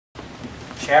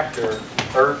chapter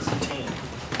 13.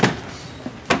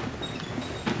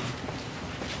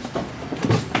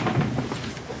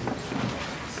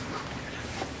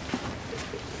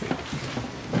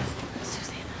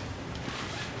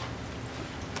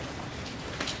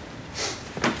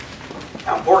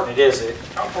 How important is it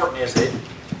for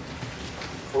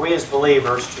we as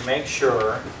believers to make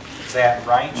sure that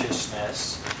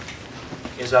righteousness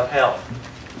is upheld?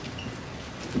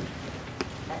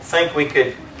 I don't think we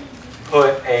could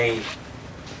put a,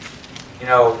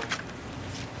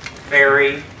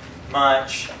 very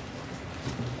much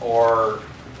or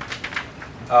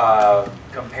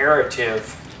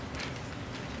comparative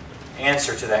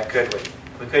answer to that, could we?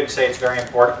 We couldn't say it's very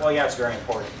important. Well, yeah, it's very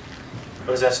important.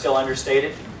 But is that still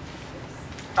understated?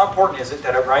 How important is it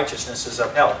that righteousness is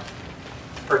upheld,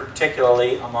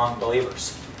 particularly among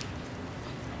believers?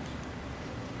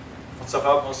 It's of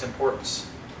utmost importance.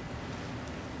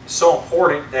 It's so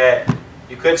important that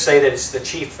you could say that it's the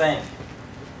chief thing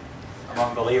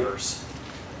among believers.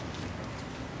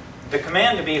 The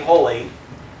command to be holy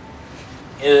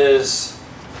is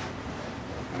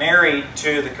married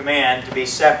to the command to be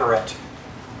separate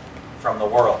from the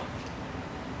world.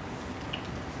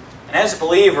 And as a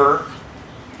believer,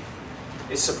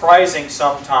 it's surprising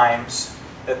sometimes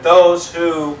that those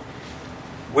who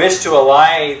wish to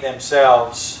ally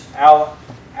themselves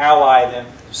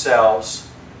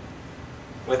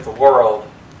with the world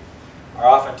are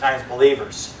oftentimes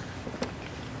believers.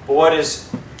 But what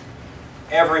is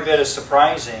every bit as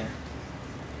surprising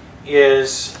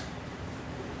is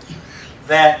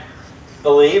that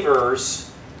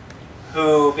believers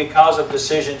who, because of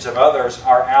decisions of others,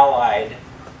 are allied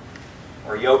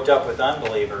or yoked up with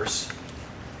unbelievers,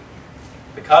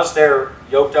 because they're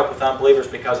yoked up with unbelievers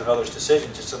because of others'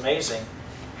 decisions, it's amazing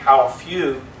how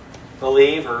few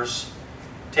believers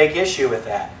take issue with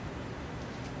that,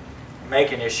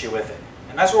 make an issue with it.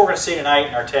 And that's what we're going to see tonight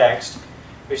in our text.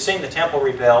 We've seen the temple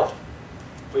rebuilt.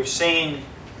 We've seen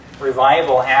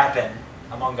revival happen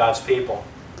among God's people.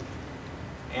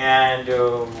 And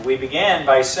we began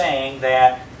by saying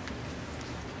that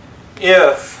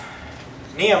if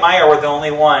Nehemiah were the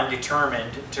only one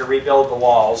determined to rebuild the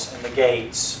walls and the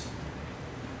gates,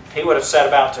 he would have set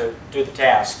about to do the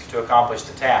task, to accomplish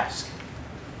the task.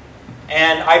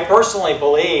 And I personally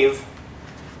believe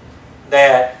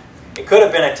that it could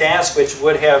have been a task which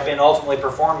would have been ultimately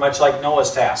performed much like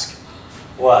Noah's task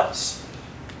was.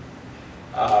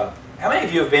 How many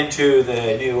of you have been to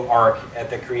the new Ark at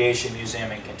the Creation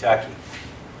Museum in Kentucky?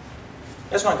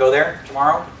 You guys want to go there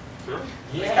tomorrow? Sure.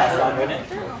 It's kind of fun, wouldn't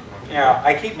it?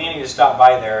 I keep meaning to stop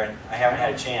by there, and I haven't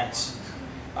had a chance.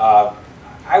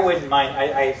 I wouldn't mind.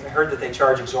 I heard that they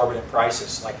charge exorbitant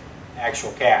prices, like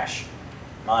actual cash,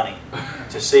 money,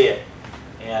 to see it.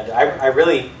 And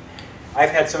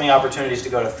I've had so many opportunities to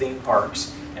go to theme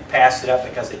parks and pass it up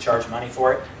because they charge money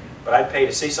for it. But I'd pay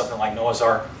to see something like Noah's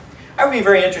Ark. I would be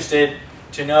very interested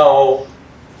to know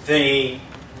the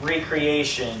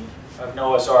recreation of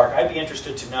Noah's Ark. I'd be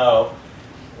interested to know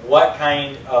what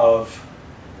kind of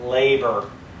labor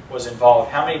was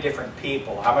involved, how many different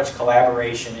people, how much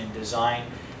collaboration in design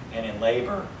and in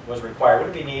labor was required.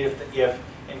 Would it be neat if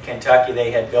in Kentucky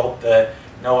they had built the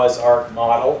Noah's Ark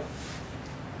model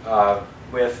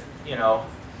with,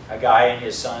 a guy and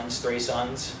his sons, 3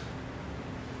 sons,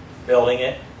 building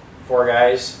it, 4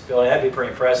 guys building it? That'd be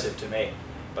pretty impressive to me.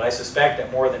 But I suspect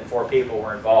that more than 4 people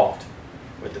were involved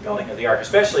with the building of the ark,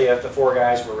 especially if the 4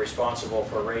 guys were responsible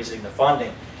for raising the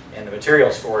funding and the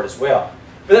materials for it as well.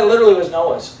 But that literally was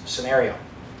Noah's scenario.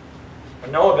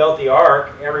 When Noah built the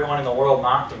ark, everyone in the world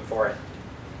mocked him for it.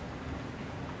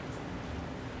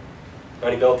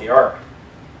 But he built the ark.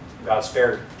 God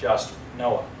spared just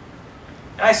Noah.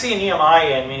 And I see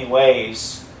Nehemiah in many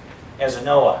ways as a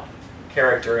Noah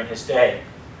character in his day,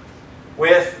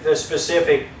 with the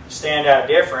specific standout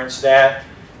difference that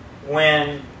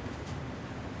when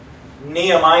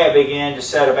Nehemiah began to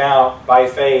set about by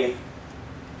faith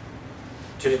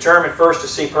to determine first to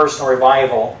see personal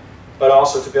revival, but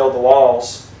also to build the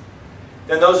walls,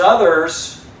 then those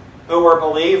others who were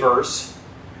believers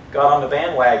got on the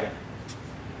bandwagon.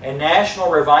 And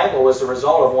national revival was the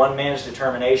result of one man's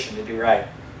determination to do right.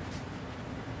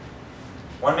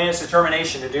 One man's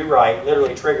determination to do right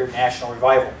literally triggered national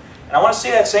revival. And I want to see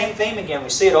that same theme again. We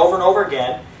see it over and over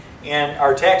again in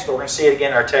our text, but we're going to see it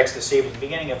again in our text this evening,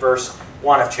 beginning at verse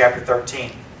 1 of chapter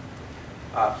 13.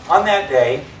 On that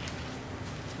day,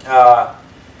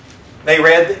 they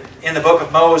read in the book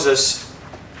of Moses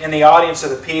in the audience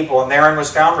of the people, and therein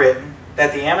was found written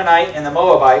that the Ammonite and the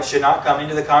Moabite should not come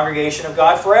into the congregation of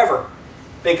God forever,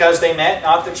 because they met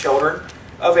not the children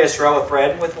of Israel with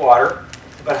bread and with water,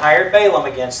 but hired Balaam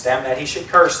against them, that he should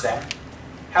curse them.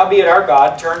 Howbeit our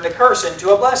God turned the curse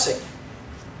into a blessing.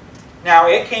 Now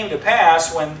it came to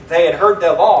pass, when they had heard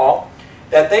the law,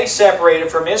 that they separated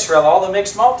from Israel all the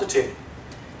mixed multitude.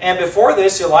 And before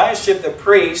this, Eliashib the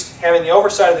priest, having the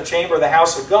oversight of the chamber of the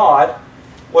house of God,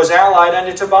 was allied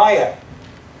unto Tobiah.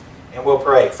 And we'll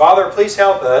pray. Father, please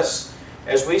help us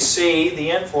as we see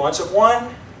the influence of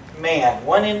one man,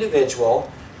 one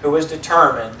individual, who was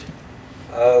determined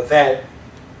that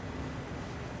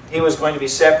he was going to be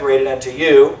separated unto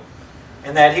you,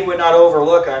 and that he would not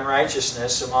overlook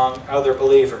unrighteousness among other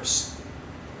believers.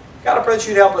 God, I pray that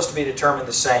you'd help us to be determined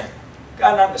the same.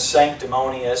 God, not in a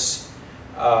sanctimonious,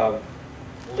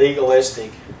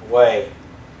 legalistic way,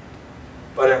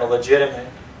 but in a legitimate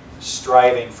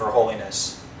striving for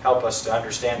holiness. Help us to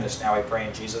understand this now, I pray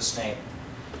in Jesus' name.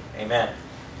 Amen.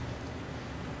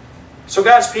 So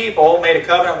God's people made a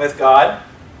covenant with God.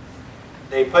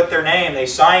 They put their name, they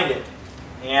signed it,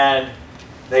 and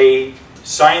they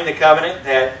signed the covenant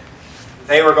that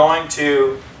they were going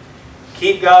to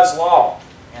keep God's law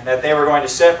and that they were going to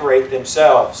separate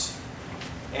themselves.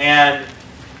 And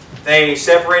they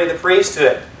separated the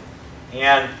priesthood.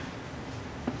 And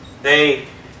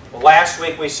last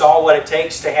week we saw what it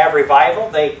takes to have revival.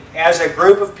 They, as a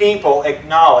group of people,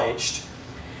 acknowledged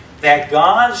that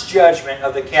God's judgment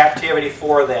of the captivity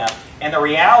for them and the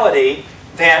reality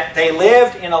that they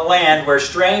lived in a land where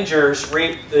strangers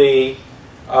reaped the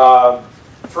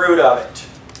fruit of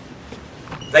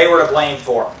it, they were to blame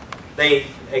for. They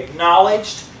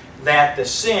acknowledged that the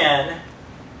sin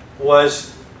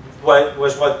was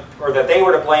that they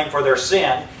were to blame for their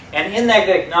sin, and in that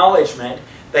acknowledgement,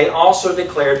 they also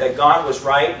declared that God was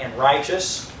right and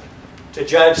righteous to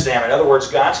judge them. In other words,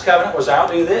 God's covenant was, I'll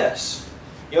do this.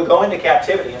 You'll go into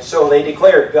captivity. And so they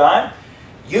declared, God,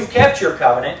 you've kept your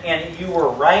covenant, and you were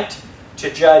right to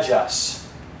judge us.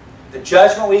 The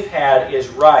judgment we've had is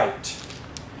right.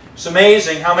 It's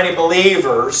amazing how many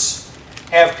believers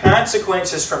have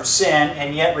consequences from sin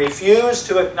and yet refuse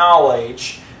to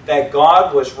acknowledge that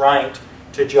God was right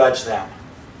to judge them.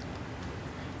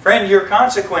 Friend, your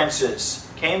consequences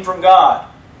came from God.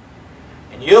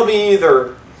 And you'll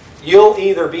either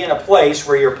be in a place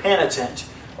where you're penitent,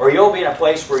 or you'll be in a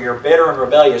place where you're bitter and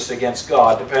rebellious against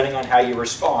God, depending on how you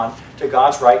respond to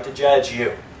God's right to judge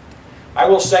you. I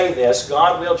will say this,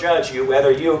 God will judge you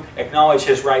whether you acknowledge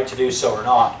His right to do so or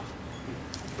not.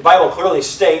 The Bible clearly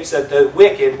states that the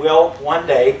wicked will one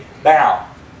day bow.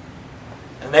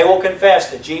 And they will confess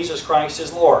that Jesus Christ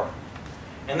is Lord.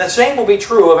 And the same will be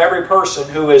true of every person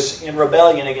who is in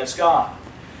rebellion against God.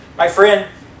 My friend,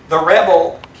 the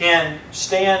rebel can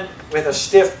stand with a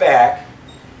stiff back,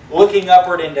 looking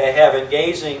upward into heaven,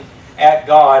 gazing at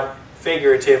God,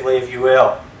 figuratively, if you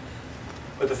will.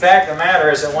 But the fact of the matter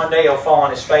is that one day he'll fall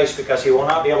on his face because he will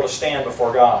not be able to stand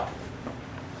before God.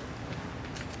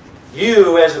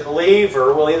 You, as a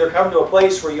believer, will either come to a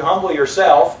place where you humble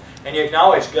yourself and you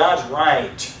acknowledge God's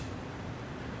right,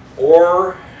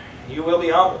 or you will be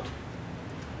humbled.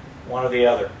 One or the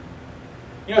other.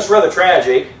 You know, it's rather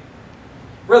tragic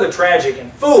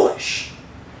and foolish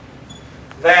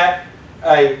that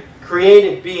a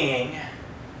created being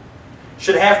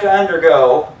should have to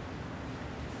undergo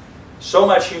so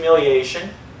much humiliation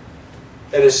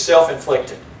that is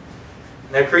self-inflicted.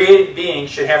 And that created being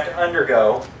should have to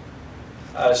undergo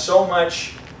so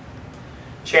much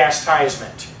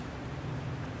chastisement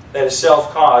that is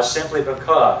self-caused simply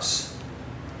because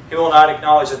he will not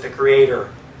acknowledge that the Creator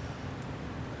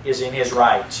is in His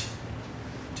right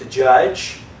to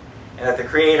judge, and that the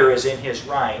Creator is in His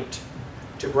right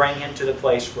to bring him to the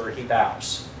place where he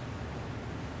bows.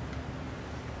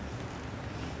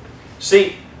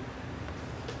 See,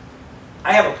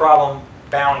 I have a problem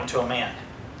bowing to a man.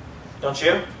 Don't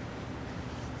you?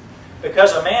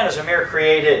 Because a man is a mere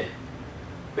created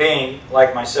being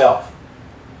like myself.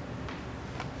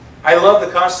 I love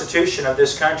the Constitution of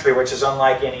this country, which is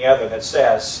unlike any other, that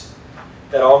says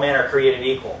that all men are created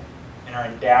equal and are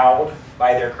endowed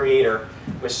by their Creator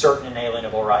with certain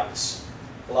inalienable rights.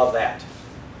 Love that.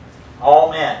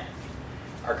 All men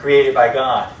are created by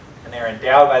God, and they are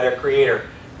endowed by their Creator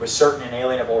with certain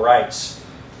inalienable rights.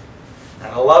 And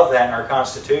I love that in our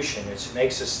Constitution. It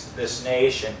makes this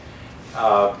nation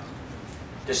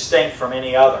distinct from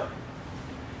any other.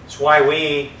 It's why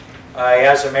we,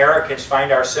 as Americans,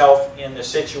 find ourselves in the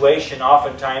situation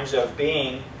oftentimes of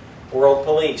being world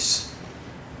police.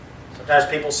 Sometimes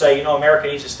people say, you know, America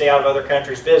needs to stay out of other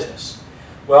countries' business.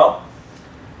 Well,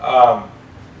 I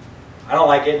don't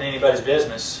like getting in anybody's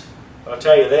business, but I'll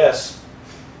tell you this.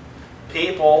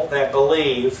 People that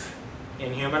believe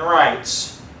in human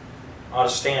rights ought to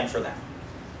stand for them.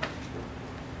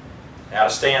 Now to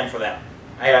stand for them.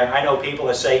 I know people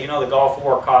that say, you know, the Gulf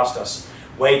War cost us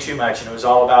way too much and it was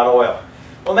all about oil.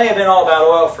 Well, it may have been all about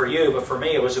oil for you, but for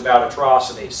me it was about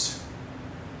atrocities.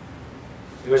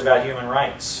 It was about human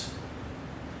rights.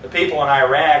 The people in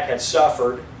Iraq had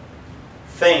suffered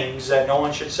things that no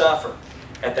one should suffer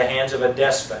at the hands of a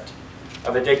despot,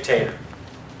 of a dictator.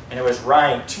 And it was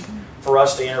right for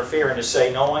us to interfere and to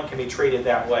say no one can be treated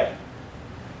that way.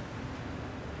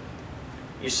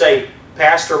 You say,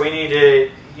 Pastor, we need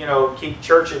to, you know, keep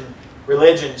church and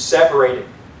religion separated.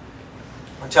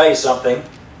 I'll tell you something.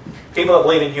 People that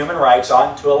believe in human rights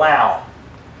ought to allow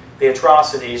the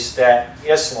atrocities that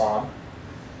Islam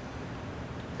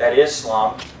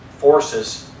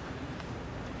forces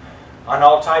on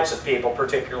all types of people,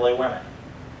 particularly women.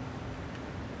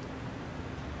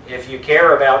 If you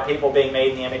care about people being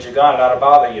made in the image of God, it ought to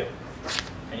bother you.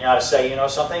 And you ought to say, you know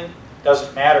something? It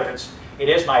doesn't matter if it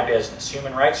is my business.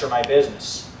 Human rights are my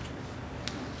business.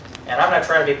 And I'm not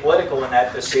trying to be political in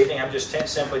that this evening. I'm just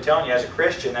simply telling you, as a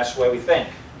Christian, that's the way we think.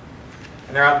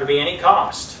 And there ought to be any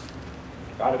cost.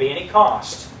 There ought to be any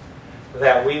cost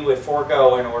that we would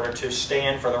forego in order to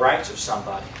stand for the rights of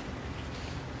somebody.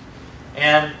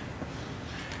 And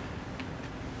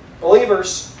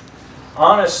believers,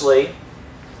 honestly,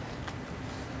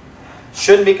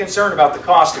 shouldn't be concerned about the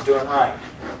cost of doing right.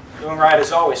 Doing right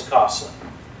is always costly.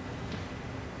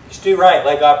 Just do right.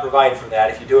 Let God provide for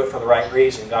that. If you do it for the right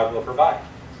reason, God will provide.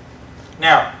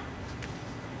 Now,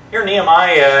 here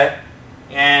Nehemiah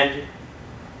and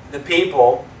the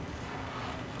people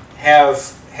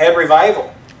have had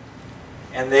revival.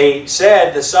 And they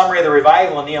said, the summary of the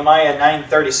revival in Nehemiah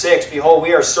 9:36, Behold,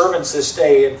 we are servants this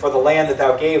day, and for the land that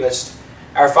thou gavest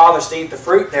our fathers to eat the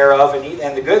fruit thereof,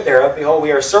 and the good thereof, behold,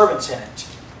 we are servants in it.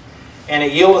 And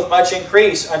it yieldeth much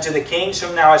increase unto the kings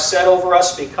whom thou hast set over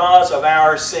us because of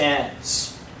our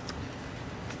sins.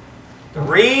 The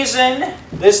reason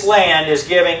this land is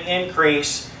giving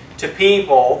increase to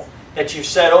people that you've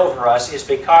set over us is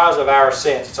because of our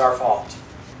sins. It's our fault.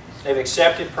 They've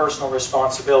accepted personal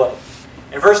responsibility.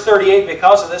 In verse 38,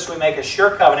 because of this we make a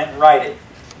sure covenant and write it,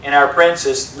 and our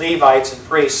princes, Levites, and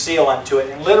priests seal unto it.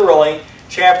 And literally,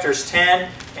 chapters 10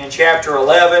 and chapter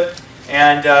 11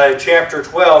 and chapter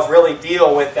 12 really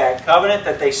deal with that covenant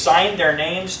that they signed their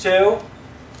names to,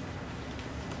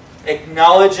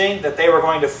 acknowledging that they were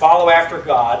going to follow after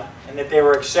God and that they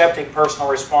were accepting personal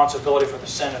responsibility for the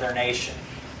sin of their nation.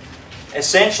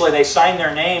 Essentially, they signed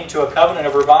their name to a covenant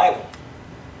of revival.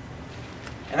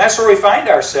 And that's where we find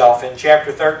ourselves in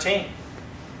chapter 13.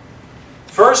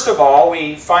 First of all,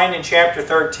 we find in chapter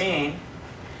 13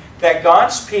 that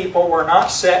God's people were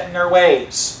not set in their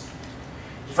ways.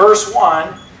 Verse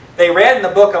 1, they read in the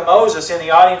book of Moses in the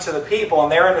audience of the people,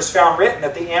 and therein was found written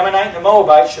that the Ammonite and the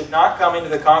Moabite should not come into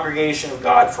the congregation of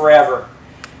God forever,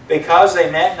 because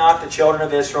they met not the children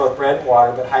of Israel with bread and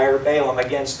water, but hired Balaam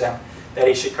against them, that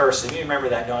he should curse them. You remember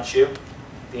that, don't you?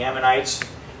 The Ammonites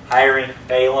hiring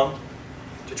Balaam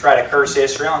to try to curse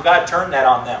Israel, and God turned that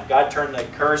on them. God turned the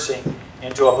cursing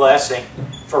into a blessing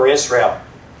for Israel.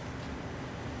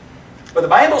 But the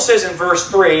Bible says in verse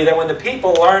 3 that when the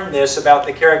people learned this about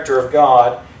the character of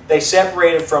God, they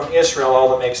separated from Israel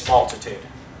all the mixed multitude.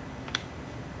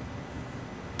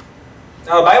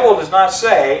 Now the Bible does not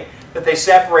say that they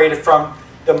separated from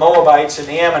the Moabites and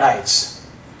the Ammonites.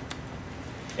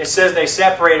 It says they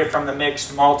separated from the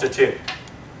mixed multitude.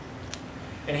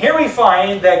 And here we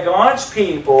find that God's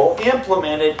people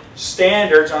implemented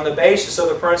standards on the basis of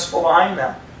the principle behind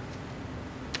them.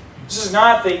 This is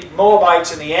not the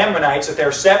Moabites and the Ammonites that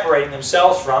they're separating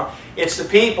themselves from. It's the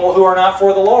people who are not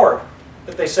for the Lord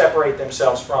that they separate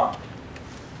themselves from.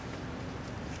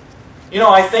 You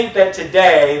know, I think that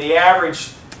today the average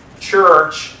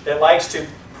church that likes to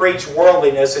preach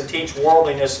worldliness and teach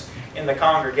worldliness in the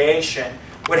congregation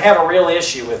would have a real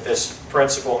issue with this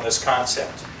principle and this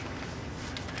concept.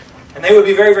 And they would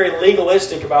be very, very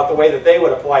legalistic about the way that they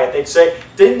would apply it. They'd say,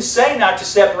 didn't say not to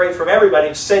separate from everybody,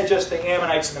 it said just the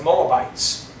Ammonites and the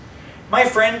Moabites. My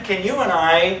friend, can you and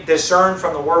I discern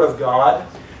from the Word of God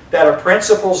that our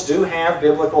principles do have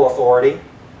biblical authority?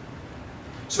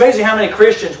 It's amazing how many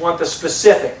Christians want the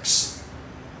specifics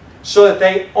so that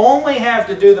they only have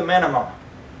to do the minimum.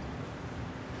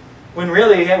 When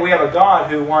really we have a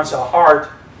God who wants a heart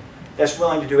that's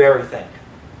willing to do everything.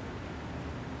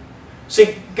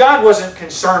 See, God wasn't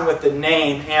concerned with the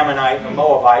name Ammonite or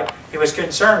Moabite. He was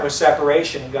concerned with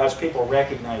separation, and God's people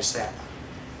recognized that.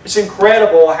 It's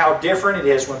incredible how different it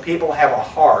is when people have a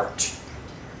heart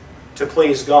to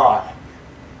please God,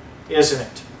 isn't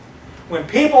it? When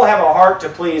people have a heart to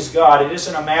please God, it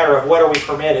isn't a matter of what are we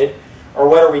permitted or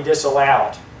what are we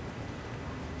disallowed.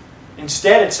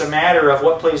 Instead, it's a matter of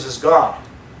what pleases God.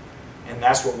 And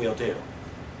that's what we'll do.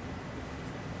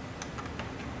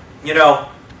 You know,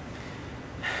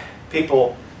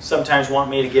 people sometimes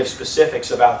want me to give specifics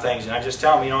about things, and I just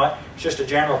tell them, you know what, it's just a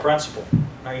general principle. I'm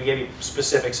not going to give you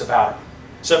specifics about it.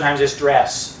 Sometimes it's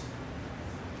dress.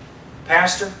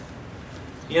 Pastor,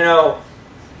 you know,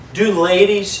 do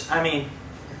ladies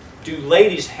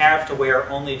have to wear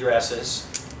only dresses?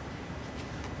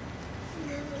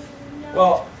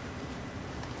 Well,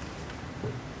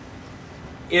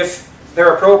 if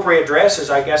they're appropriate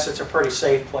dresses, I guess it's a pretty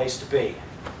safe place to be.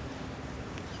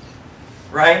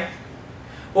 Right?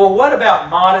 Well, what about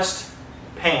modest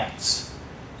pants?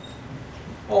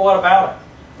 Well, what about it?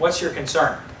 What's your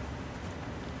concern?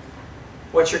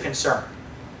 What's your concern?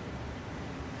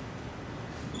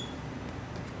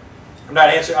 I'm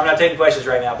not taking questions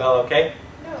right now, Bella, okay?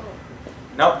 No.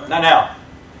 Nope, not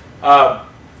now.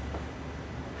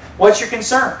 What's your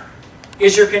concern?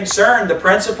 Is your concern the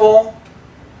principle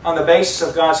on the basis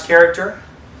of God's character?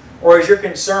 Or is your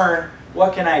concern,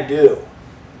 what can I do?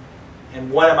 And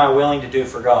what am I willing to do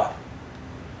for God?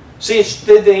 See,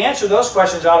 the answer to those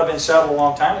questions ought to have been settled a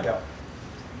long time ago.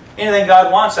 Anything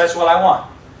God wants, that's what I want.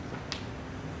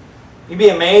 You'd be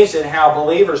amazed at how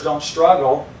believers don't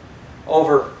struggle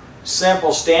over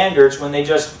simple standards when they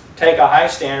just take a high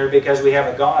standard because we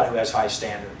have a God who has high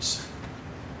standards.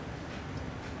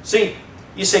 See,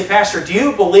 you say, Pastor, do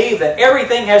you believe that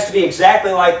everything has to be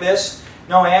exactly like this?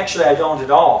 No, actually I don't at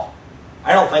all.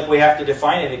 I don't think we have to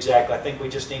define it exactly. I think we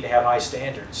just need to have high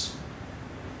standards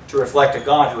to reflect a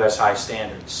God who has high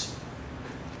standards.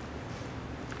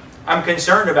 I'm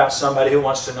concerned about somebody who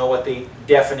wants to know what the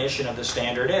definition of the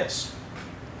standard is.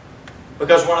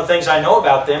 Because one of the things I know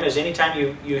about them is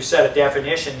anytime you set a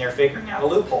definition, they're figuring out a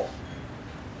loophole.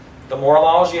 The more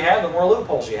laws you have, the more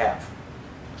loopholes you have.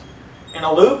 And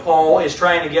a loophole is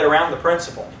trying to get around the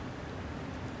principle.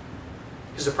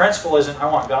 Because the principle isn't,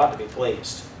 I want God to be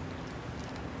pleased.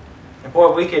 And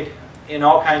boy, we could, in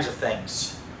all kinds of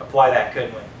things, apply that,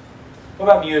 couldn't we? What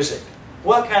about music?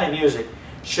 What kind of music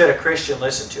should a Christian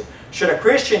listen to? Should a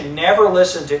Christian never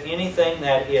listen to anything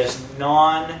that is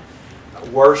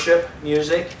non-worship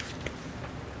music?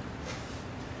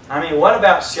 I mean, what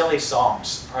about silly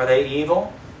songs? Are they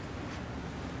evil?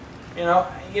 You know,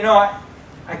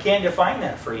 I can't define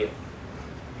that for you.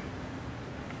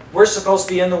 We're supposed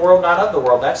to be in the world, not of the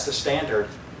world. That's the standard.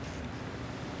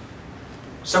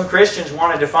 Some Christians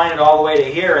want to define it all the way to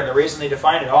here, and the reason they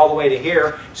define it all the way to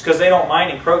here is because they don't mind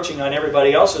encroaching on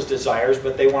everybody else's desires,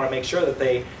 but they want to make sure that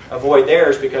they avoid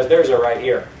theirs because theirs are right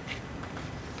here.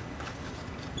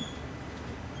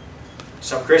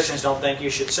 Some Christians don't think you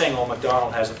should sing, Old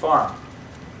MacDonald Has a Farm.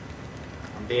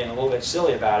 I'm being a little bit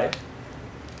silly about it.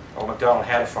 Old MacDonald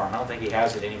had a farm. I don't think he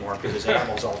has it anymore because his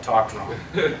animals all talked wrong.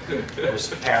 It was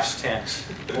past tense.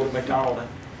 Old MacDonald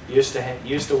used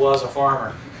to was a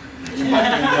farmer.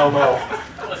 No more.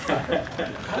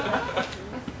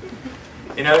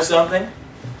 You know something?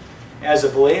 As a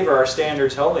believer, our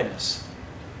standard's holiness.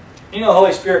 You know, the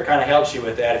Holy Spirit kind of helps you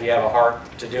with that if you have a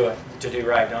heart to do it, to do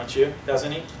right, don't you?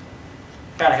 Doesn't He?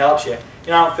 Kind of helps you.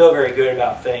 You know, I don't feel very good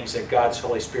about things that God's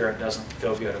Holy Spirit doesn't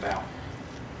feel good about.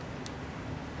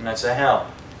 And that's a help.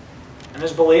 And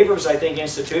as believers, I think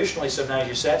institutionally sometimes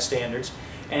you set standards.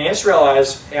 And Israel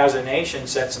as a nation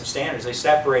set some standards. They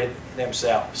separated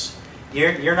themselves.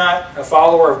 You're not a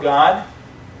follower of God.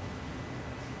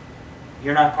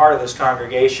 You're not part of this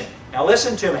congregation. Now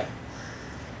listen to me.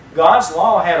 God's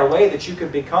law had a way that you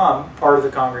could become part of the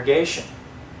congregation.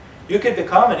 You could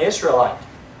become an Israelite.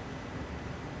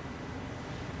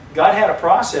 God had a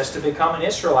process to become an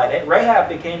Israelite. Rahab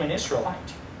became an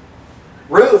Israelite.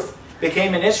 Ruth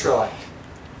became an Israelite.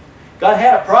 God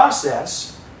had a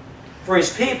process for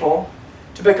His people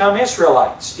to become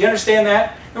Israelites. Do you understand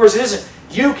that? In other words, it isn't,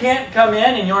 you can't come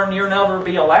in and you'll never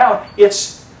be allowed.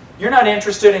 It's, you're not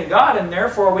interested in God and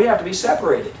therefore we have to be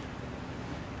separated.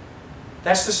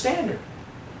 That's the standard.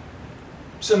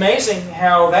 It's amazing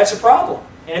how that's a problem.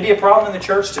 And it'd be a problem in the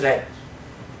church today.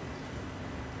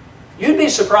 You'd be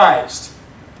surprised,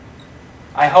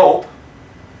 I hope,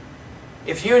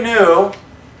 if you knew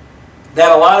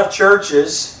that a lot of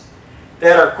churches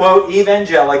that are, quote,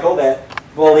 evangelical, that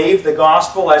believe the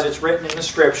gospel as it's written in the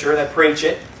Scripture, that preach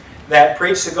it, that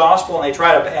preach the gospel, and they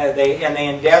try to they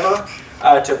endeavor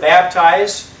to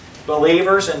baptize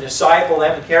believers and disciple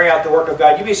them and carry out the work of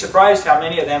God. You'd be surprised how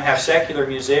many of them have secular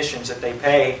musicians that they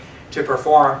pay to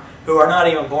perform who are not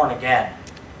even born again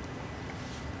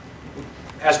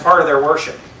as part of their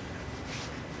worship.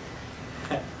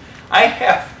 I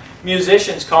have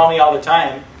musicians call me all the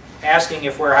time asking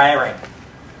if we're hiring.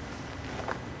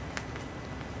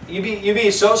 You'd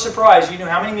be so surprised. You knew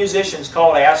how many musicians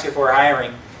call to ask if we're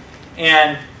hiring.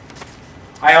 And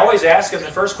I always ask them the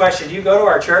first question, do you go to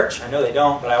our church? I know they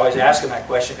don't, but I always ask them that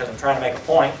question because I'm trying to make a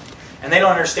point. And they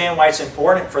don't understand why it's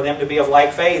important for them to be of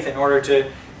like faith in order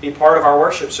to be part of our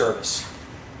worship service.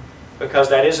 Because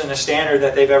that isn't a standard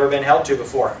that they've ever been held to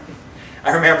before.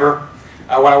 I remember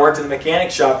when I worked in the mechanic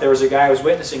shop, there was a guy I was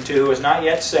witnessing to who was not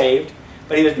yet saved,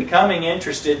 but he was becoming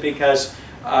interested because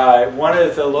one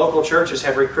of the local churches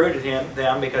had recruited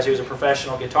them because he was a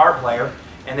professional guitar player,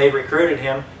 and they recruited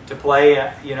him to play,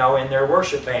 in their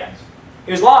worship band.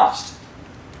 He was lost.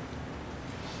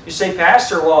 You say,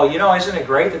 Pastor, well, isn't it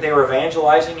great that they were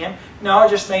evangelizing him? No, it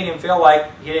just made him feel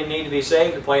like he didn't need to be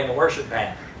saved to play in the worship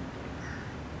band.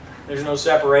 There's no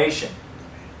separation.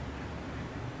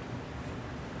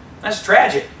 That's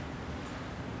tragic,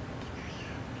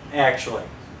 actually.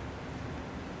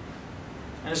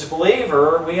 And as a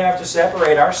believer, we have to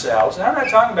separate ourselves. And I'm not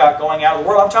talking about going out in the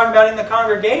world. I'm talking about in the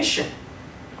congregation.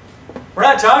 We're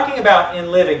not talking about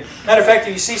in living. Matter of fact,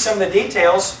 if you see some of the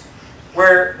details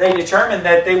where they determined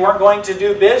that they weren't going to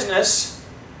do business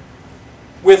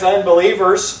with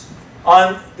unbelievers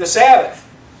on the Sabbath.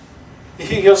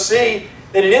 You'll see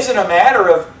that it isn't a matter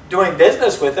of doing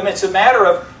business with them. It's a matter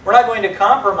of we're not going to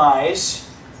compromise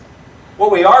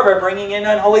what we are by bringing in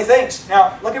unholy things.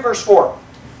 Now, look at verse 4.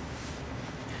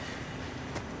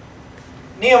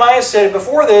 Nehemiah said,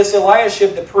 before this,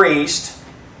 Eliashib the priest,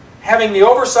 having the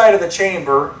oversight of the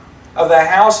chamber of the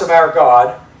house of our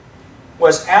God,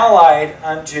 was allied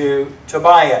unto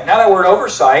Tobiah. Now that word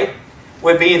oversight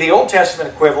would be the Old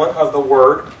Testament equivalent of the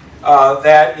word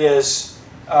that is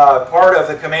part of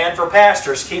the command for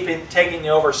pastors, taking the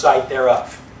oversight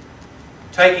thereof.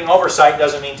 Taking oversight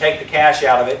doesn't mean take the cash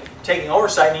out of it. Taking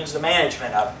oversight means the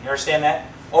management of it. You understand that?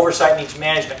 Oversight means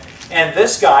management. And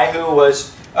this guy who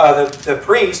was the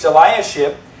priest,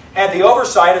 Eliashib, had the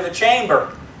oversight of the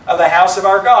chamber of the house of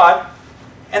our God,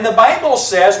 and the Bible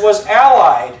says was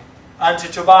allied unto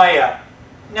Tobiah.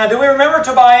 Now, do we remember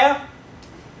Tobiah?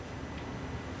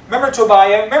 Remember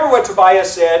Tobiah? Remember what Tobiah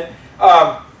said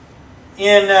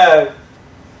in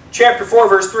chapter 4,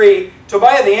 verse 3.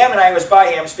 Tobiah the Ammonite was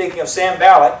by him, speaking of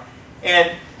Sanballat,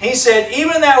 and he said,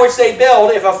 even that which they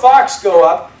build, if a fox go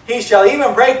up, he shall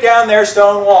even break down their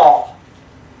stone wall.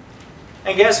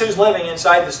 And guess who's living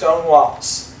inside the stone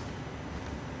walls?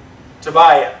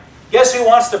 Tobiah. Guess who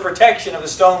wants the protection of the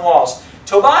stone walls?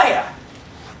 Tobiah.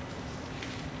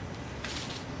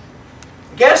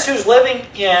 Guess who's living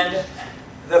in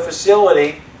the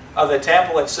facility of the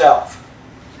temple itself?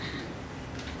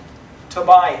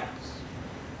 Tobiah.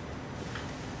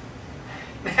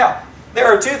 Now, there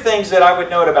are two things that I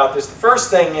would note about this. The first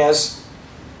thing is,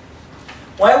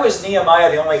 why was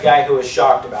Nehemiah the only guy who was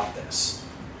shocked about this?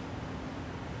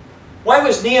 Why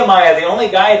was Nehemiah the only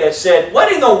guy that said,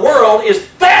 what in the world is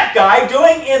that guy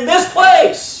doing in this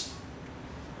place?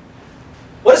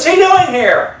 What is he doing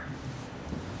here?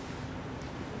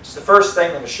 It's the first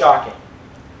thing that was shocking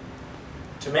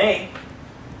to me.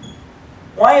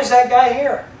 Why is that guy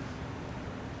here?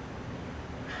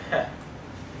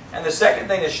 And the second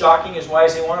thing that's shocking is, why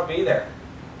does he want to be there?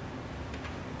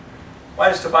 Why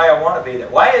does Tobiah want to be there?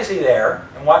 Why is he there?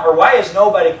 And why is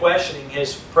nobody questioning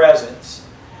his presence?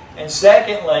 And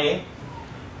secondly,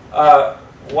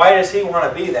 why does he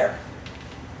want to be there?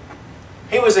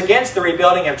 He was against the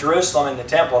rebuilding of Jerusalem and the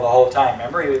temple the whole time.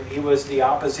 Remember, he was the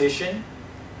opposition.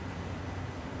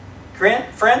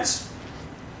 Friends,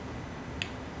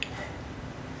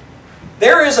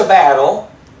 there is a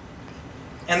battle,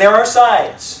 and there are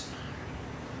sides.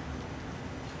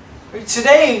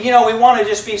 Today, we want to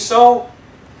just be so,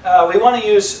 we want to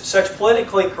use such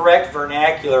politically correct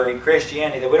vernacular in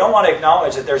Christianity that we don't want to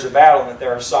acknowledge that there's a battle and that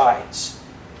there are sides.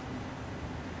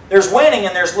 There's winning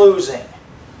and there's losing.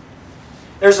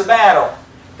 There's a battle.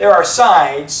 There are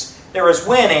sides. There is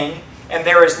winning and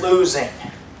there is losing.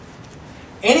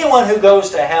 Anyone who goes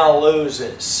to hell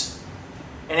loses.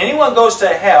 And anyone who goes to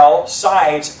hell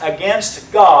sides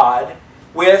against God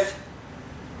with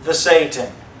the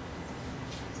Satan.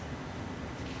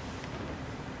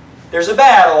 There's a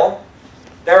battle,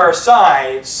 there are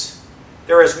sides,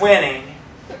 there is winning,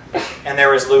 and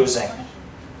there is losing.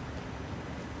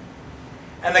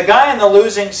 And the guy on the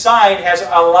losing side has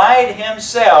allied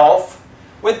himself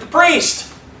with the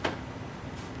priest,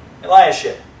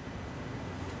 Eliashib.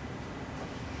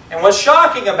 And what's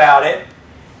shocking about it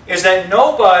is that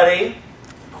nobody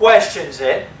questions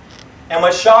it. And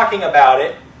what's shocking about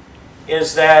it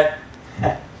is that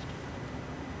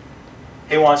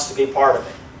he wants to be part of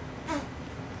it.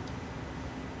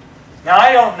 Now,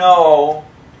 I don't know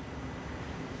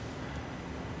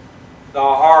the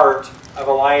heart of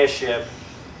Eliashib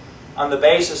on the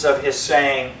basis of his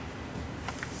saying,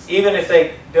 even if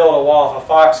they build a wall, if a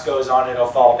fox goes on it, it'll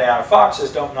fall down.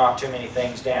 Foxes don't knock too many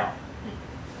things down.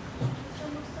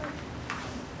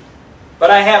 But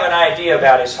I have an idea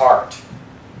about his heart.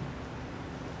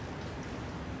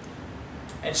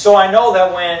 And so I know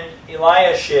that when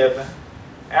Eliashib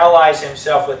allies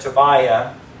himself with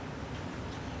Tobiah,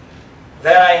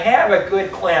 that I have a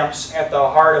good glimpse at the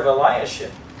heart of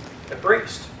Eliashib, the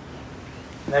priest.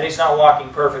 And that he's not walking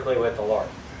perfectly with the Lord.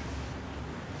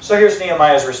 So here's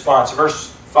Nehemiah's response. Verse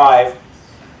 5,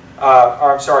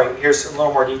 here's a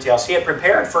little more details. He had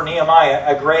prepared for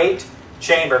Nehemiah a great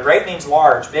chamber. Great means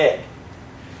large, big.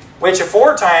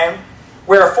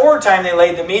 Where aforetime they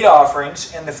laid the meat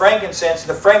offerings and the frankincense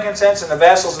and the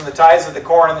vessels and the tithes of the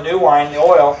corn and the new wine and the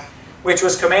oil, which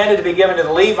was commanded to be given to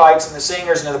the Levites and the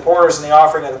singers and to the porters and the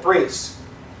offering of the priests.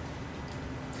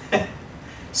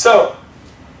 So,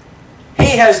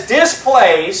 he has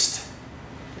displaced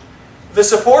the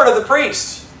support of the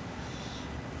priests.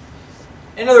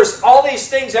 In other words, all these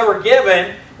things that were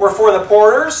given were for the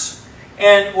porters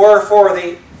and were for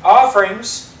the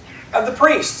offerings of the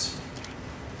priests.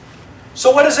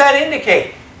 So what does that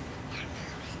indicate?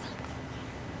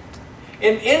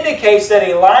 It indicates that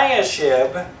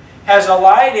Eliashib has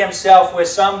allied himself with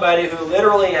somebody who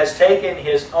literally has taken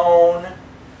his own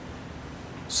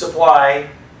supply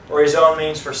or his own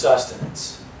means for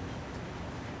sustenance.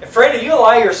 And friend, if you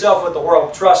ally yourself with the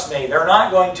world, trust me, they're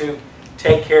not going to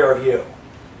take care of you.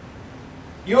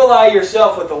 You ally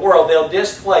yourself with the world, they'll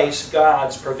displace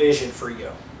God's provision for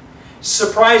you.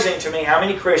 Surprising to me how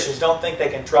many Christians don't think they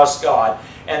can trust God,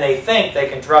 and they think they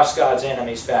can trust God's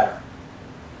enemies better.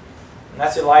 And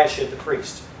that's Eliashib the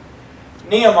priest.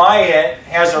 Nehemiah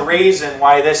has a reason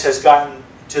why this has gotten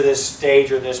to this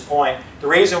stage or this point. The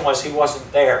reason was he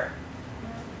wasn't there.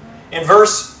 In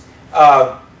verse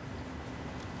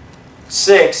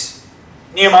 6,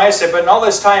 Nehemiah said, "But in all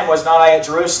this time was not I at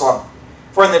Jerusalem.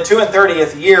 For in the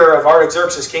 32nd year of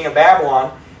Artaxerxes king of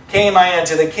Babylon came I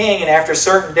unto the king, and after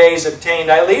certain days obtained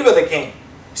I leave of the king."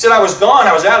 He said, "I was gone,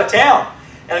 I was out of town."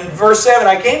 And in verse 7,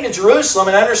 "I came to Jerusalem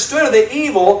and understood of the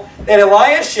evil that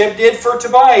Eliashib did for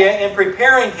Tobiah in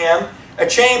preparing him a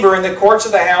chamber in the courts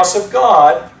of the house of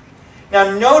God."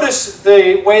 Now notice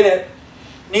the way that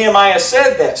Nehemiah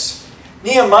said this.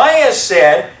 Nehemiah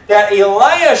said that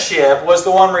Eliashib was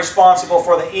the one responsible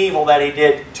for the evil that he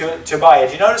did to Tobiah.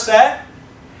 Did you notice that?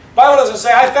 The Bible doesn't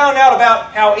say, "I found out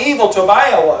about how evil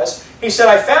Tobiah was." He said,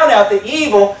 "I found out the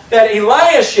evil that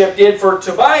Eliashib did for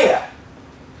Tobiah."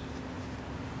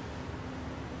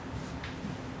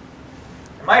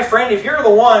 And my friend, if you're the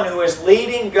one who is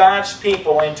leading God's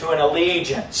people into an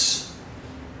allegiance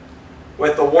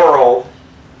with the world,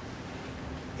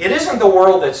 it isn't the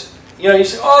world that's, you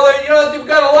say, "Oh, we've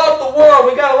got to love the world,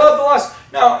 we've got to love the lost."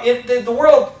 No, the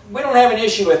world, we don't have an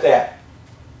issue with that.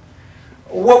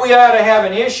 What we ought to have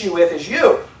an issue with is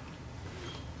you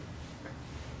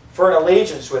for an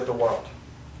allegiance with the world.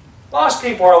 Lost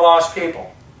people are lost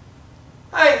people.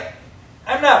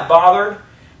 I'm not bothered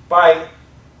by,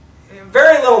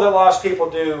 very little that lost people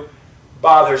do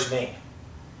bothers me,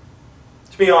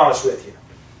 to be honest with you.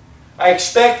 I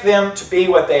expect them to be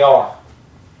what they are.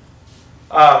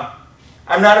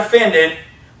 I'm not offended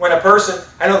when a person,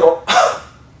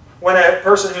 when a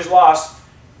person who's lost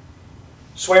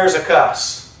swears a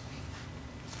cuss.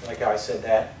 Like how I said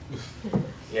that?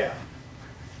 Yeah.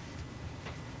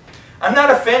 I'm not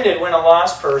offended when a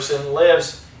lost person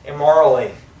lives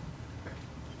immorally.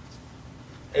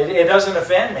 It doesn't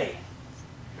offend me,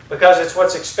 because it's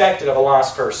what's expected of a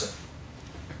lost person.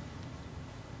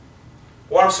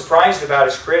 What I'm surprised about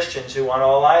is Christians who want to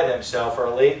ally themselves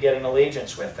or get an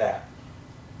allegiance with that.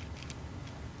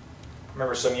 I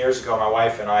remember some years ago my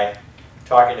wife and I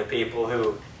talking to people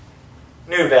who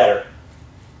knew better.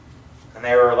 And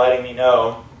they were letting me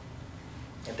know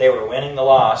that they were winning the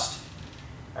lost.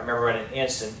 I remember in an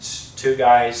instance, two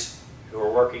guys who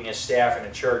were working as staff in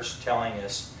a church telling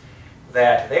us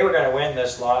that they were going to win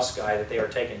this lost guy, that they were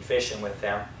taking fishing with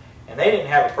them. And they didn't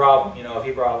have a problem, if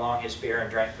he brought along his beer and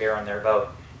drank beer on their boat.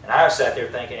 And I sat there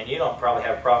thinking, and you don't probably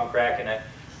have a problem cracking a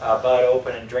bud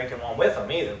open and drinking one with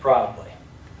them either, probably.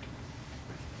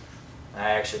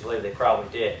 I actually believe they probably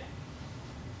did.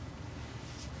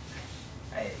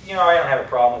 I don't have a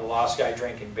problem with a lost guy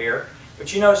drinking beer.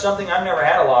 But you know something? I've never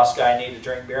had a lost guy need to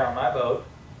drink beer on my boat,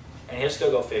 and he'll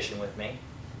still go fishing with me.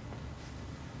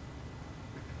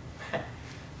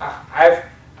 I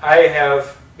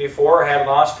have before had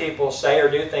lost people say or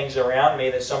do things around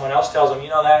me that someone else tells them,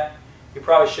 that you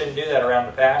probably shouldn't do that around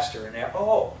the pastor. And they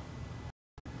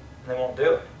won't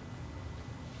do it.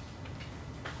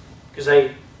 because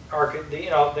they are,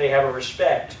 they have a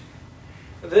respect.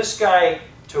 This guy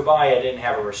Tobiah didn't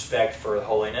have a respect for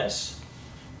holiness.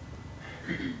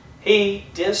 He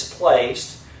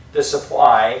displaced the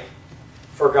supply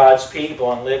for God's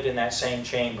people and lived in that same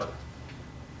chamber.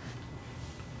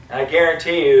 And I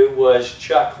guarantee you was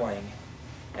chuckling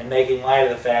and making light of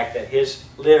the fact that his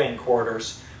living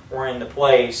quarters were in the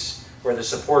place where the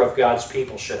support of God's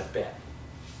people should have been.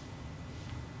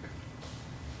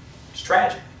 It's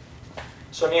tragic.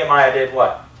 So Nehemiah did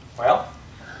what? Well,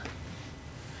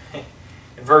 in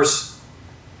verse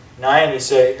 9 he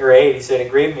said, or 8, he said, "It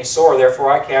grieved me sore,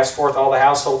 therefore I cast forth all the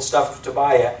household stuff of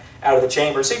Tobiah out of the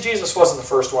chamber." See, Jesus wasn't the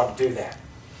first one to do that.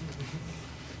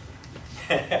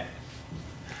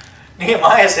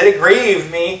 Nehemiah said, "It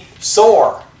grieved me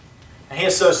sore." And he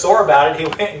was so sore about it, he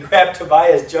went and grabbed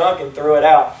Tobiah's junk and threw it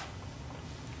out.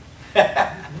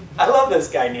 I love this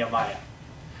guy, Nehemiah.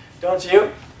 Don't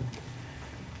you?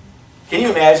 Can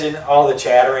you imagine all the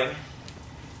chattering?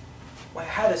 Well,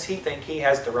 how does he think he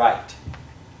has the right?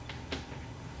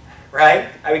 Right?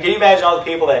 I mean, can you imagine all the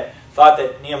people that thought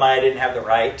that Nehemiah didn't have the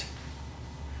right?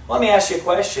 Let me ask you a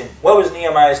question. What was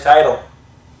Nehemiah's title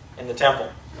in the temple?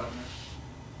 Governor.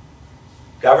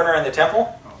 Governor in the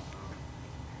temple? Oh.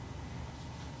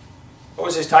 What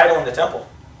was his title in the temple?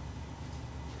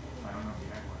 I don't know if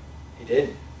he had one. He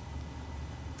didn't.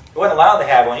 He wasn't allowed to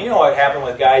have one. You know what happened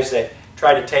with guys that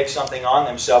tried to take something on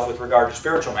themselves with regard to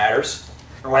spiritual matters?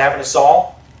 Remember what happened to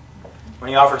Saul when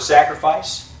he offered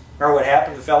sacrifice? Remember what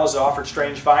happened to the fellows that offered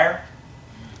strange fire?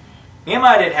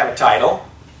 Nehemiah didn't have a title.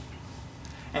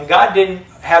 And God didn't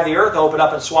have the earth open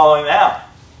up and swallow him out.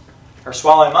 Or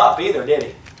swallow him up either, did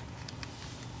he?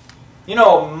 You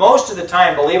know, most of the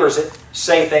time believers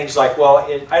say things like, well,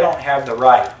 I don't have the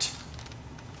right.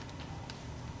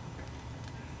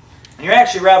 And you're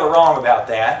actually rather wrong about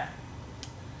that.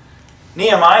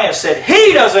 Nehemiah said,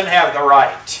 he doesn't have the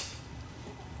right.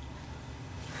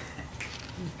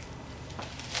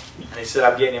 And he said,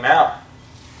 I'm getting him out.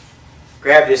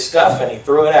 Grabbed his stuff and he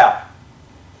threw it out.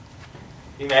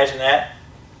 Can you imagine that?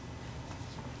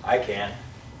 I can.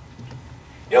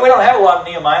 You know, we don't have a lot of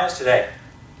Nehemiahs today.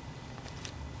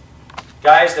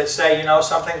 Guys that say, you know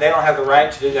something, they don't have the right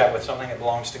to do that with something that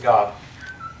belongs to God.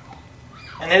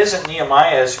 And it isn't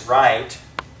Nehemiah's right.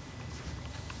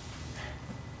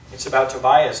 It's about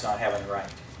Tobiah's not having the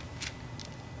right.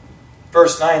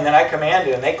 Verse 9, then I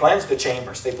commanded, and they cleansed the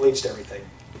chambers. They bleached everything.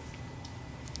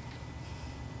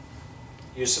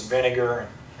 Used some vinegar and,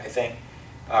 I think,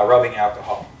 rubbing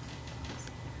alcohol.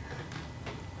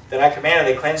 Then I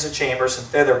commanded, they cleansed the chambers, and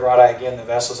thither brought I again the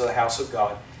vessels of the house of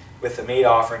God, with the meat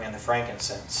offering and the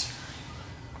frankincense.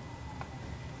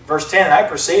 Verse 10, I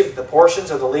perceived that the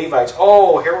portions of the Levites...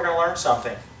 Oh, here we're going to learn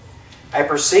something. I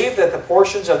perceived that the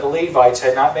portions of the Levites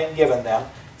had not been given them,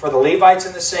 for the Levites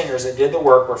and the singers that did the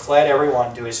work were fled every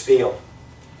one to his field.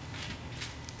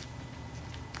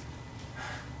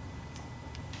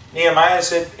 Nehemiah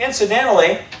said,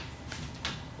 incidentally,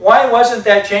 why wasn't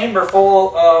that chamber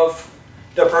full of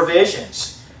the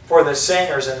provisions for the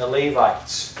singers and the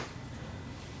Levites?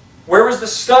 Where was the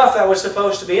stuff that was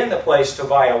supposed to be in the place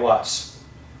Tobiah was?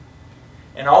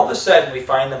 And all of a sudden we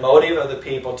find the motive of the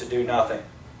people to do nothing.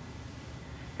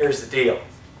 Here's the deal.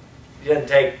 It doesn't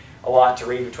take a lot to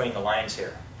read between the lines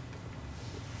here.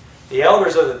 The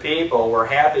elders of the people were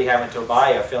happy having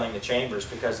Tobiah filling the chambers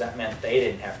because that meant they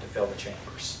didn't have to fill the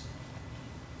chambers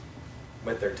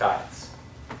with their tithes.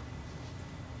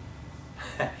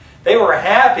 They were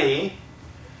happy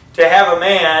to have a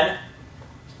man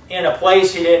in a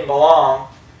place he didn't belong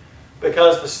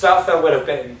because the stuff that would have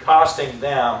been costing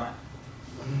them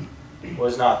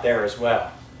was not there as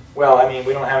well. Well, I mean,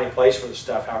 we don't have any place for the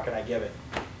stuff. How can I give it?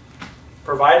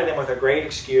 Provided them with a great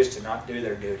excuse to not do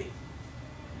their duty.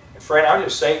 And friend, I'll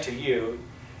just say to you,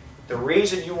 the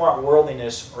reason you want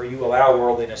worldliness or you allow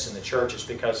worldliness in the church is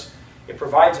because it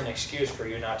provides an excuse for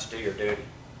you not to do your duty.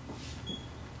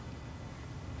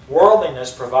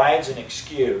 Worldliness provides an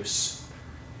excuse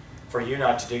for you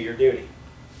not to do your duty.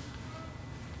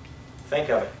 Think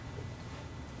of it.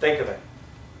 Think of it.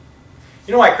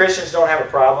 You know why Christians don't have a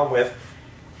problem with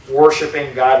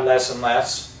worshiping God less and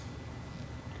less?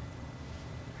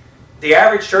 The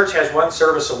average church has one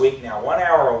service a week now, 1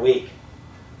 hour a week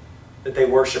that they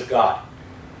worship God.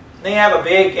 And they have a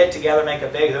big get-together, make a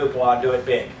big hoopla, and do it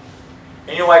big.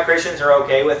 And you know why Christians are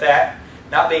okay with that?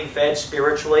 Not being fed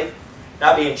spiritually,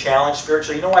 not being challenged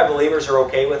spiritually. You know why believers are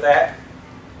okay with that?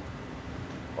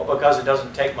 Well, because it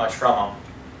doesn't take much from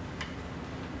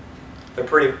them.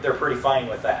 They're pretty fine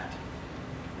with that.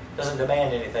 It doesn't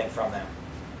demand anything from them.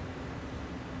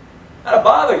 That'll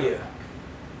bother you.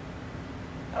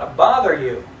 That'll bother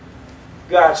you.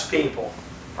 God's people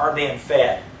aren't being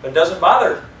fed. But it doesn't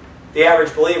bother the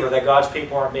average believer that God's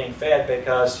people aren't being fed,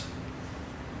 because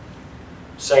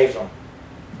it saves them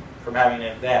from having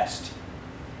to invest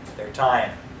their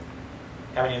time,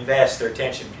 having to invest their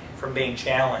attention, from being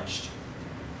challenged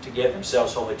to give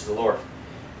themselves wholly to the Lord.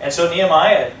 And so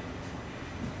Nehemiah,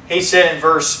 he said in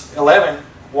verse 11,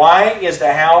 "Why is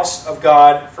the house of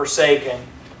God forsaken?"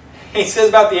 He says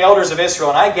about the elders of Israel,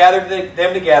 "And I gathered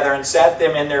them together and sat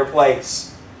them in their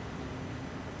place."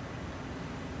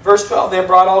 Verse 12, "They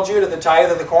brought all Judah the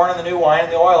tithe of the corn and the new wine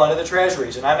and the oil into the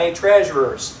treasuries. And I made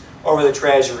treasurers over the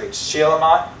treasuries,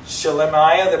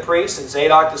 Shelemiah the priest, and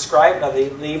Zadok the scribe, and of the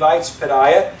Levites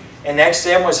Pedaiah. And next to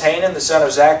him was Hanan the son of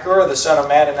Zachur, the son of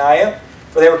Mattaniah,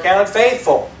 for they were counted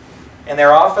faithful, and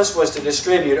their office was to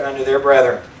distribute unto their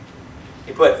brethren."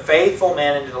 He put faithful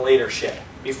men into the leadership.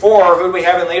 Before, who do we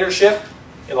have in leadership?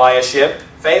 Eliashib.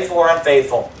 Faithful or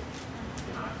unfaithful?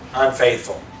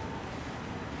 Unfaithful.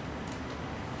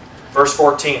 Verse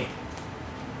 14.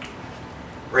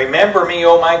 "Remember me,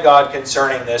 O my God,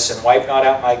 concerning this, and wipe not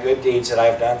out my good deeds that I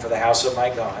have done for the house of my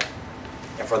God,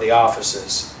 and for the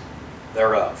offices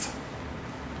thereof."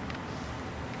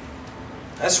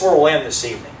 That's where we'll end this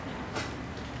evening.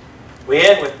 We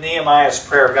end with Nehemiah's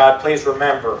prayer. God, please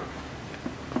remember.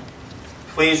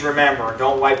 Please remember,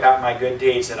 don't wipe out my good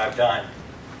deeds that I've done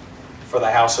for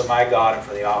the house of my God and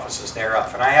for the offices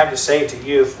thereof. And I have to say to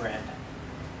you, friend,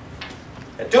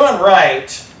 that doing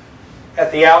right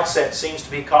at the outset seems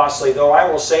to be costly, though I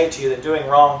will say to you that doing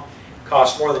wrong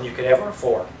costs more than you could ever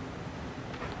afford.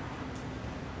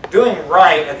 Doing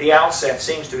right at the outset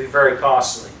seems to be very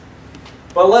costly.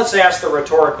 But let's ask the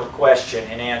rhetorical question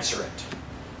and answer it.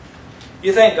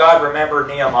 You think God remembered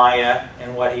Nehemiah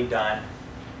and what he'd done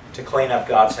to clean up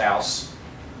God's house?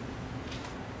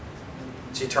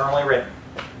 It's eternally written.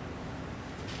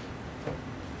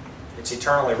 It's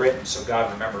eternally written, so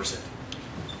God remembers it.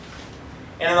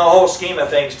 And in the whole scheme of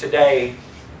things today,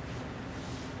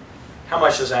 how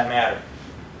much does that matter?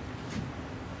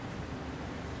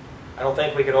 I don't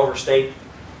think we could overstate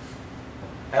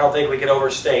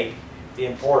the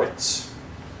importance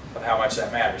of how much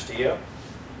that matters. Do you?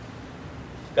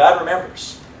 God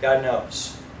remembers. God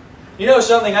knows. You know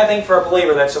something, I think for a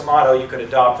believer that's a motto you could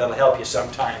adopt that'll help you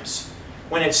sometimes.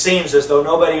 When it seems as though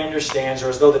nobody understands or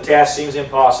as though the task seems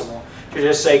impossible, to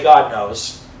just say, God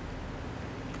knows.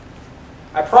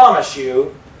 I promise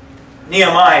you,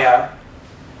 Nehemiah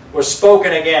was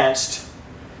spoken against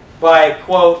by,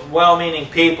 quote, well-meaning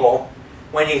people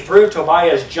when he threw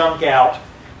Tobiah's junk out,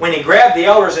 when he grabbed the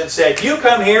elders and said, "You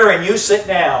come here and you sit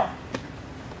down."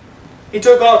 He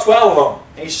took all 12 of them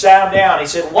and he sat them down. He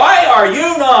said, "Why are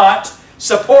you not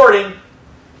supporting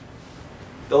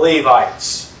the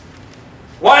Levites?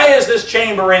 Why is this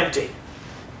chamber empty?"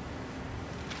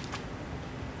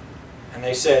 And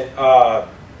they said,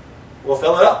 "We'll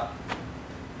fill it up."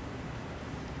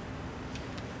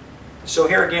 So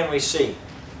here again we see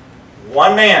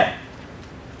one man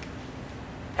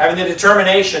having the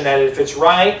determination that if it's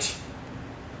right,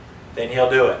 then he'll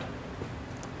do it.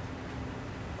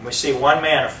 And we see one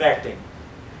man affecting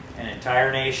an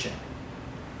entire nation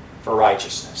for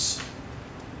righteousness.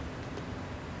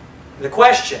 The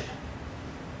question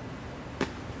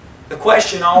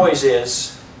always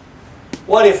is,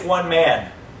 what if one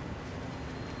man,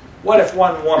 what if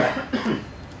one woman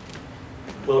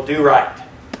will do right?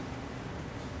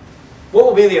 What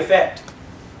will be the effect?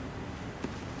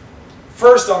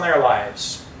 First on their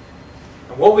lives,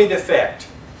 and what will be the effect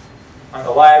on the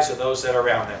lives of those that are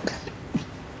around them?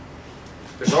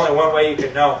 There's only one way you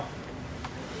can know,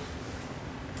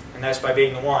 and that's by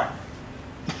being the one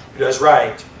who does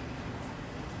right,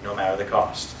 no matter the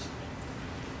cost.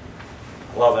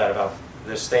 I love that about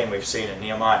this theme we've seen in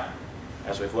Nehemiah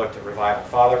as we've looked at revival.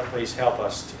 Father, please help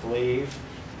us to believe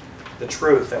the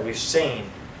truth that we've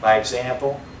seen by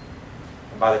example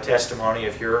and by the testimony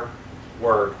of your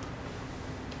word.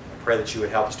 I pray that you would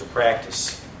help us to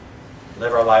practice,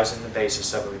 live our lives in the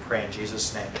basis of it. We pray in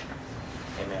Jesus' name.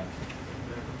 Amen.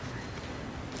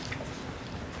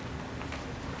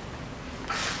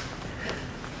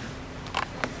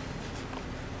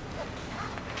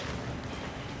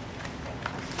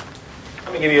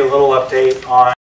 Let me give you a little update on